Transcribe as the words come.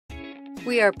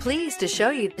We are pleased to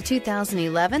show you the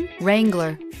 2011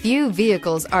 Wrangler. Few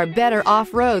vehicles are better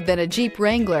off-road than a Jeep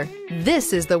Wrangler.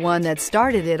 This is the one that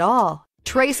started it all.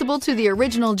 Traceable to the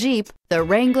original Jeep, the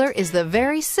Wrangler is the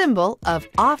very symbol of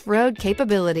off-road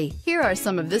capability. Here are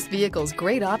some of this vehicle's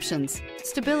great options: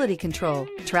 stability control,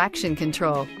 traction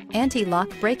control, anti-lock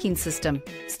braking system,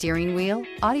 steering wheel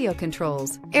audio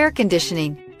controls, air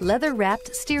conditioning,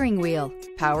 leather-wrapped steering wheel,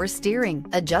 power steering,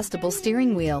 adjustable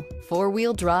steering wheel,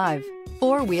 four-wheel drive,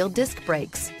 four-wheel disc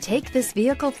brakes. Take this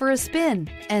vehicle for a spin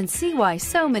and see why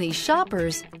so many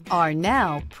shoppers are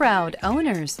now proud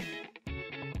owners.